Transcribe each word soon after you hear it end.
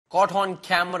Caught on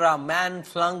camera, man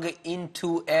flung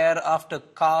into air after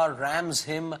car rams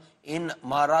him in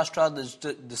Maharashtra.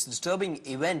 This disturbing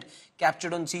event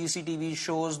captured on CCTV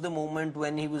shows the moment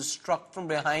when he was struck from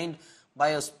behind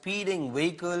by a speeding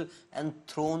vehicle and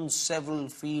thrown several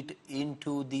feet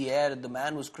into the air. The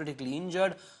man was critically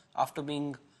injured after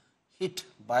being hit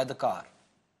by the car.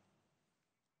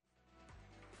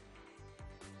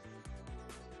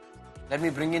 Let me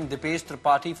bring in Dipesh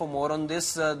Tripathi for more on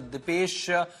this.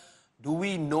 Dipesh, do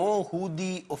we know who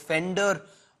the offender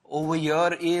over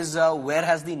here is? Where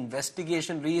has the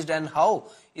investigation reached? And how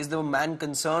is the man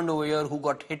concerned over here who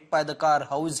got hit by the car?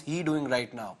 How is he doing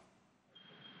right now?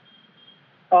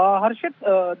 Harshit,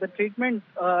 the treatment,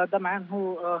 the man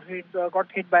who got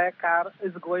hit by a car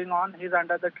is going on. He's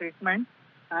under the treatment.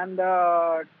 And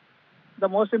the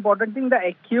most important thing, the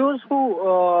accused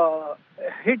who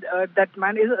hit that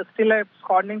man is still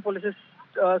absconding. Police is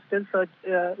still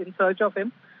in search of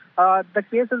him. The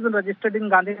case has been registered in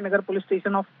Gandhinagar police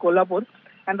station of Kolhapur.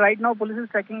 And right now, police is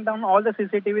tracking down all the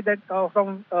CCTV that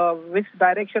from which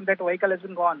direction that vehicle has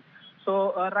been gone.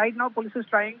 So right now, police is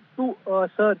trying to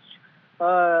search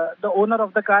the owner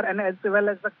of the car and as well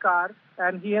as the car.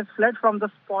 And he has fled from the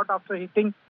spot after hitting